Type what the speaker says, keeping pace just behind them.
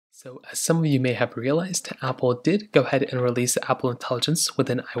So, as some of you may have realized, Apple did go ahead and release Apple Intelligence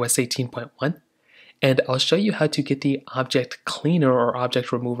within iOS 18.1, and I'll show you how to get the object cleaner or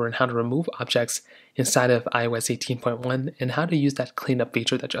object remover and how to remove objects inside of iOS 18.1 and how to use that cleanup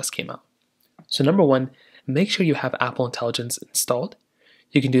feature that just came out. So number one, make sure you have Apple Intelligence installed.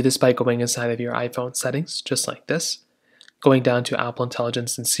 You can do this by going inside of your iPhone settings, just like this, going down to Apple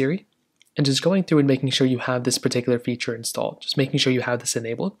Intelligence and Siri, and just going through and making sure you have this particular feature installed, just making sure you have this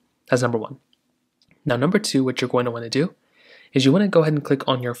enabled. That's number one. Now, number two, what you're going to want to do is you want to go ahead and click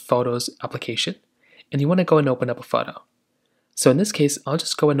on your Photos application, and you want to go and open up a photo. So in this case, I'll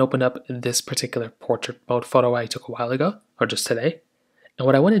just go and open up this particular portrait mode photo I took a while ago, or just today. And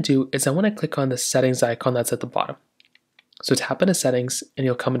what I want to do is I want to click on the settings icon that's at the bottom. So tap into settings, and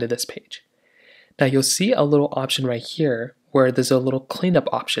you'll come into this page. Now you'll see a little option right here where there's a little cleanup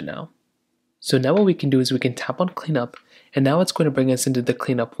option now. So now what we can do is we can tap on cleanup, and now it's going to bring us into the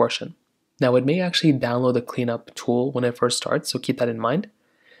cleanup portion. Now it may actually download the cleanup tool when it first starts, so keep that in mind.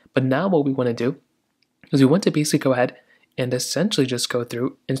 But now what we want to do is we want to basically go ahead and essentially just go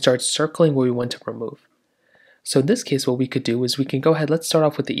through and start circling what we want to remove. So in this case, what we could do is we can go ahead, let's start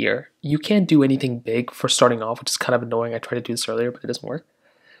off with the ear. You can't do anything big for starting off, which is kind of annoying. I tried to do this earlier, but it doesn't work.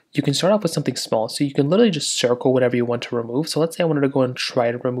 You can start off with something small, so you can literally just circle whatever you want to remove. So let's say I wanted to go and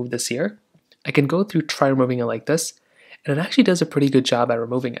try to remove this ear. I can go through, try removing it like this, and it actually does a pretty good job at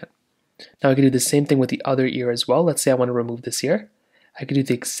removing it. Now I can do the same thing with the other ear as well. Let's say I want to remove this ear. I can do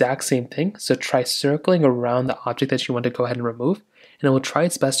the exact same thing. So try circling around the object that you want to go ahead and remove, and it will try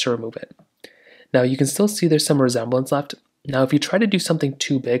its best to remove it. Now you can still see there's some resemblance left. Now if you try to do something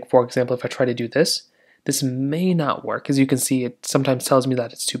too big, for example, if I try to do this, this may not work. As you can see, it sometimes tells me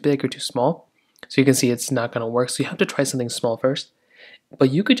that it's too big or too small. So you can see it's not going to work. So you have to try something small first. But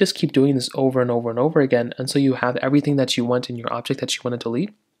you could just keep doing this over and over and over again until you have everything that you want in your object that you want to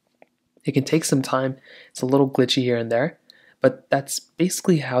delete. It can take some time. It's a little glitchy here and there, but that's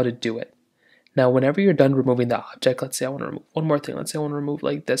basically how to do it. Now, whenever you're done removing the object, let's say I want to remove one more thing. Let's say I want to remove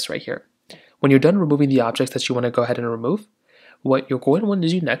like this right here. When you're done removing the objects that you want to go ahead and remove, what you're going to want to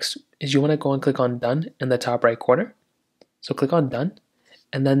do next is you want to go and click on Done in the top right corner. So click on Done,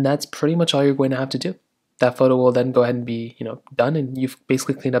 and then that's pretty much all you're going to have to do. That photo will then go ahead and be, done, and you've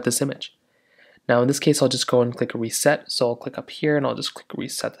basically cleaned up this image. Now in this case, I'll just go and click reset. So I'll click up here and I'll just click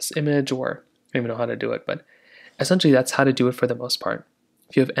reset this image, or I don't even know how to do it, but essentially that's how to do it for the most part.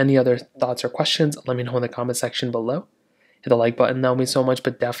 If you have any other thoughts or questions, let me know in the comment section below. Hit the like button, that would mean so much,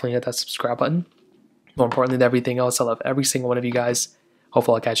 but definitely hit that subscribe button. More importantly than everything else, I love every single one of you guys.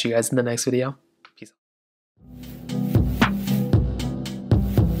 Hopefully I'll catch you guys in the next video.